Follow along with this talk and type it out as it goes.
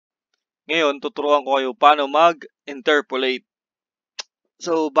Ngayon, tuturuan ko kayo paano mag-interpolate.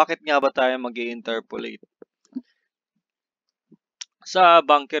 So, bakit nga ba tayo mag-interpolate? Sa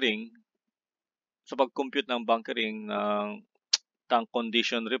bunkering, sa pag-compute ng bunkering ng tank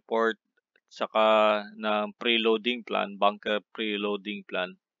condition report, saka ng preloading plan, bunker preloading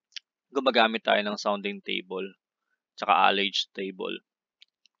plan, gumagamit tayo ng sounding table, saka ullage table.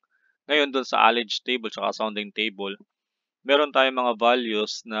 Ngayon, doon sa ullage table, saka sounding table, meron tayong mga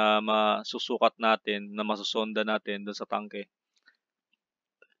values na masusukat natin, na masusonda natin doon sa tangke.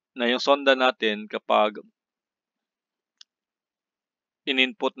 Na yung sonda natin kapag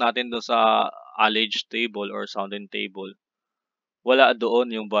in-input natin doon sa ullage table or sounding table, wala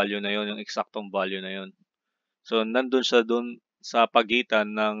doon yung value na yon, yung eksaktong value na yon. So, nandun siya doon sa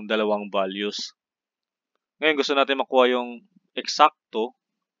pagitan ng dalawang values. Ngayon, gusto natin makuha yung eksakto,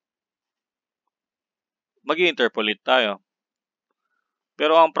 mag-interpolate tayo.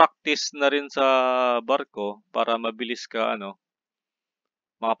 Pero ang practice na rin sa barko para mabilis ka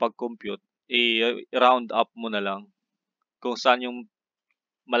makapag-compute, i-round up mo na lang kung saan yung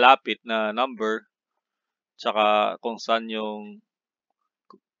malapit na number, tsaka kung saan yung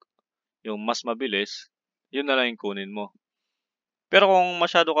mas mabilis, yun na lang yung kunin mo. Pero kung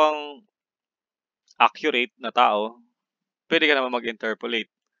masyado kang accurate na tao, pwede ka naman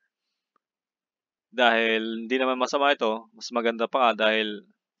mag-interpolate. Dahil hindi naman masama ito, mas maganda pa nga dahil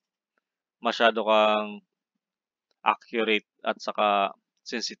masyado kang accurate at saka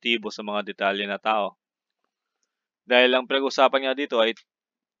sensitibo sa mga detalye na tao. Dahil ang pinag-usapan nga dito ay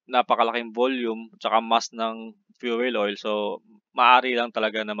napakalaking volume tsaka mass ng fuel oil, so maaari lang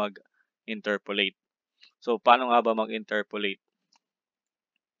talaga na mag-interpolate. So paano nga ba mag-interpolate?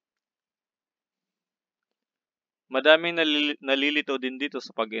 Madaming nalilito din dito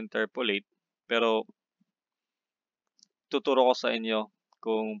sa pag-interpolate, pero tuturo ko sa inyo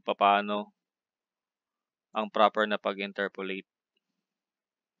kung paano ang proper na pag-interpolate.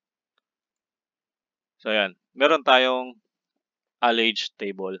 So ayan, meron tayong ullage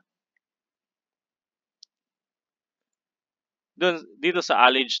table. Dito sa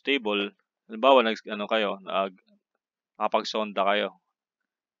ullage table, halimbawa nakapagsonda kayo,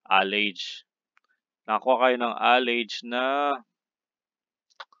 ullage. Nakakuha kayo ng ullage na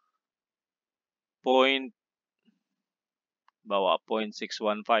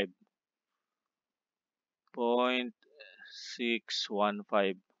 0.615.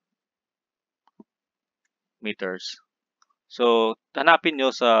 0.615 meters. So, hanapin nyo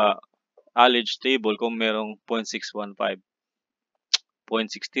sa ullage table kung merong 0.615.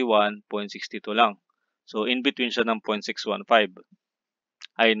 0.61, 0.62 lang. So, in between siya ng 0.615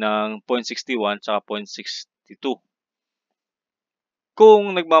 ay ng 0.61 tsaka 0.62.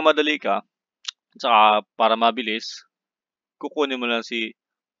 Kung nagmamadali ka, tsaka para mabilis, kukunin mo lang si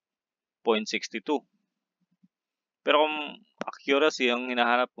 0.62. Pero kung accuracy ang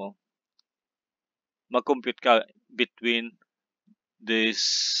hinahanap mo, mag-compute ka between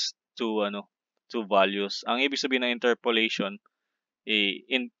these two values. Ang ibig sabihin ng interpolation,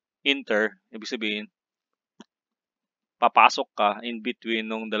 ibig sabihin, papasok ka in between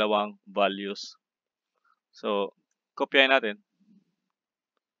ng dalawang values. So, kopyahin natin.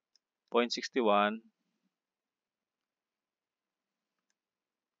 0.61,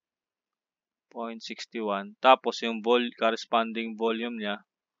 0.61, tapos yung corresponding volume niya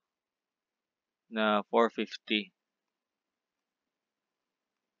na 450.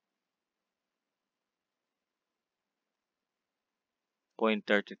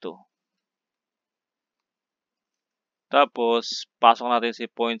 .32. Tapos, pasok natin si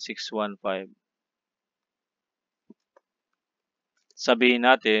 0.615. Sabihin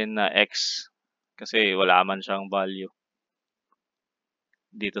natin na x kasi wala man siyang value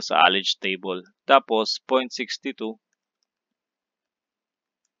dito sa ullage table. Tapos, 0.62.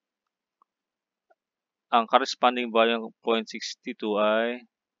 Ang corresponding value ng 0.62 ay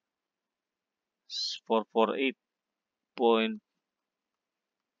 448.46.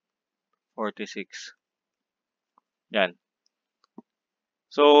 Yan.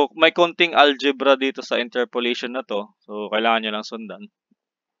 So, may konting algebra dito sa interpolation na to. So, kailangan nyo lang sundan.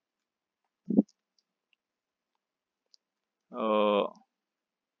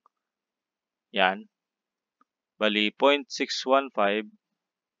 Yan. Bali, 0.615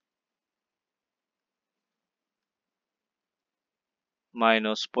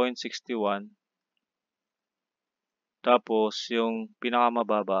 minus 0.61. Tapos, yung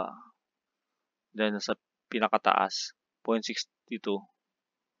pinakamababa, then sa pinakataas, 0.62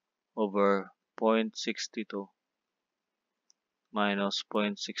 over 0.62 minus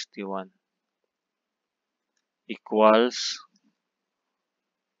 0.61 equals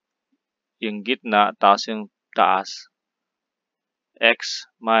yung gitna, taas yung taas, x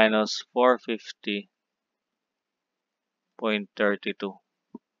minus 450.32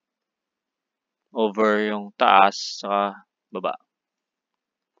 over yung taas sa baba.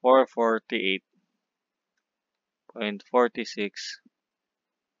 448.46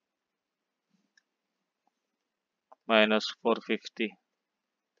 minus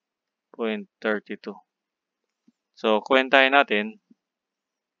 450.32. So, kwentahin natin,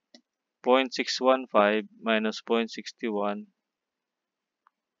 0.615 minus 0.61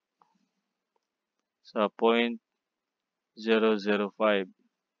 sa 0.005.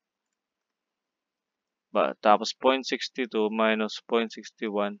 Tapos 0.62 minus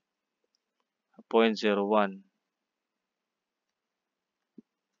 0.61 sa 0.01.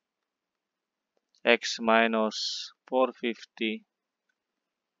 X minus 450.32.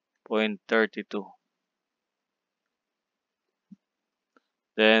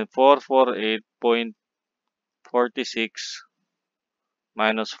 Then 448.46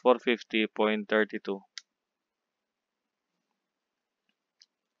 minus 450.32.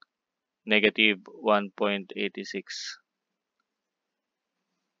 Negative 1.86.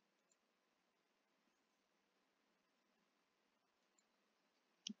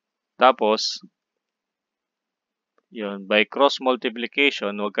 Tapos, yun, by cross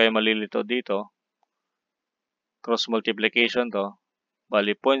multiplication, huwag kayo malilito dito. Cross multiplication to.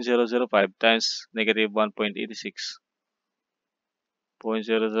 Bali, 0.005 times negative 1.86.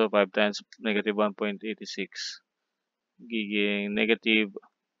 0.005 times negative 1.86. Giging negative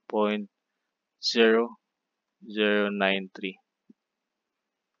 0.0093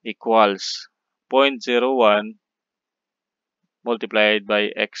 equals 0.01 multiplied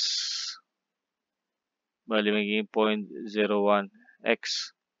by x. Bali, magiging 0.01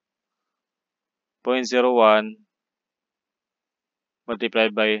 x. 0.01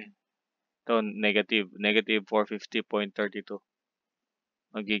 multiplied by negative 450.32.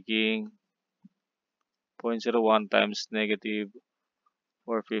 Magiging 0.01 times negative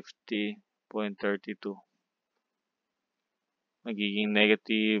 450.32. Magiging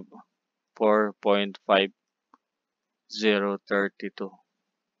negative 4.5032.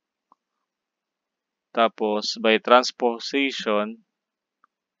 Tapos, by transposition,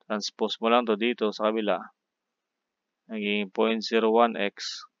 transpose mo lang to dito sa kabila. Magiging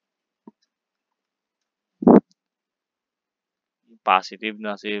 0.01x. Positive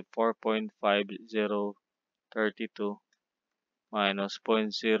na si 4.5032 minus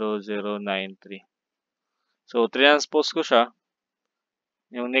 0.0093. So, transpose ko siya.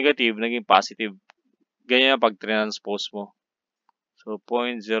 Yung negative, naging positive. Ganyan pag transpose mo. So,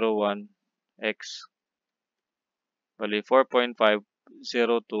 0.01x. Bali,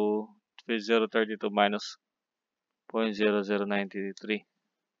 4.5032 minus 0.0093.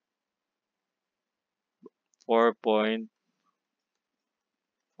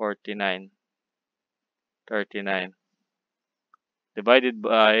 4.4939.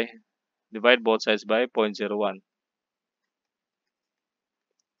 Divide both sides by 0.01.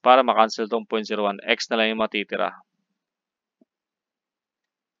 Para makancel tong 0.01, x na lang yung matitira.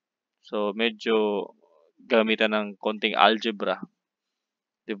 So, medyo gamitan ng konting algebra.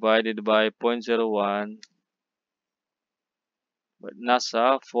 Divided by 0.01.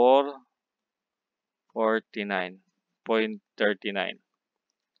 Nasa 449.39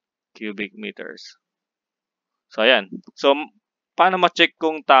 cubic meters. So, ayan. So, paano ma-check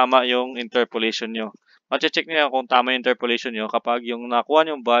kung tama yung interpolation nyo? Ma-check nyo kung tama yung interpolation nyo kapag yung nakuha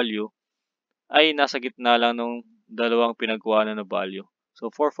nyong value ay nasa gitna lang ng dalawang pinagkuha na value.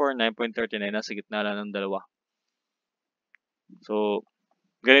 So, 449.39 nasa gitna lang ng dalawa. So,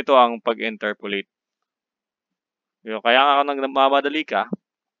 ganito ang pag-interpolate. Kaya nga ako nagmamadali ka,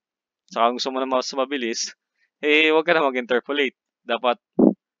 saka gusto mo na mas mabilis, huwag ka na mag-interpolate. Dapat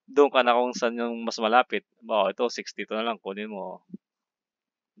doon ka na kung saan yung mas malapit. Ito, 62 na lang, kunin mo.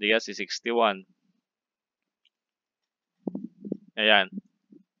 Hindi kasi 61. Ayan.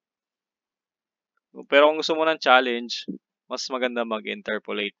 Pero kung gusto mo ng challenge, mas maganda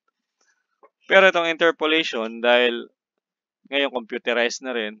mag-interpolate. Pero itong interpolation, dahil ngayon computerized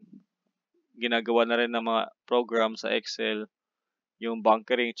na rin, ginagawa na rin ng mga program sa Excel, yung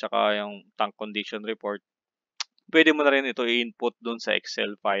bunkering tsaka yung tank condition report, pwede mo na rin ito i-input doon sa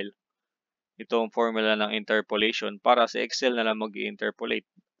Excel file. Itong formula ng interpolation para sa Excel na lang mag-interpolate.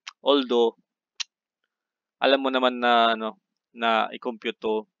 Although, alam mo naman na na i-compute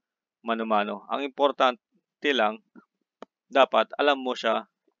to mano-mano. Ang importante lang, dapat alam mo siya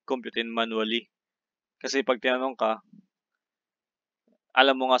computein manually. Kasi pag tinanong ka,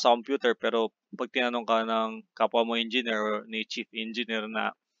 alam mo nga sa computer, pero pag tinanong ka ng kapwa mo engineer or ni chief engineer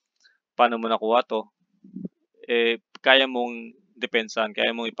na paano mo nakuha to, kaya mong depensahan,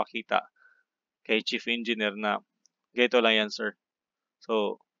 kaya mong ipakita kay chief engineer na ganito lang yan, sir.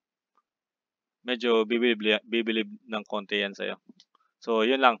 So, medyo bibilib ng konti yan sa'yo. So,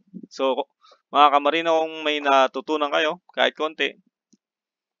 yun lang. So, mga kamarino, kung may natutunan kayo, kahit konti,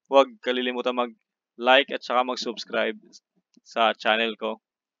 huwag kalilimutan mag-like at saka mag-subscribe sa channel ko.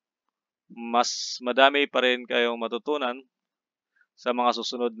 Mas madami pa rin kayong matutunan sa mga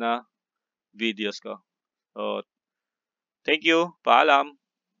susunod na videos ko. So, thank you. Paalam.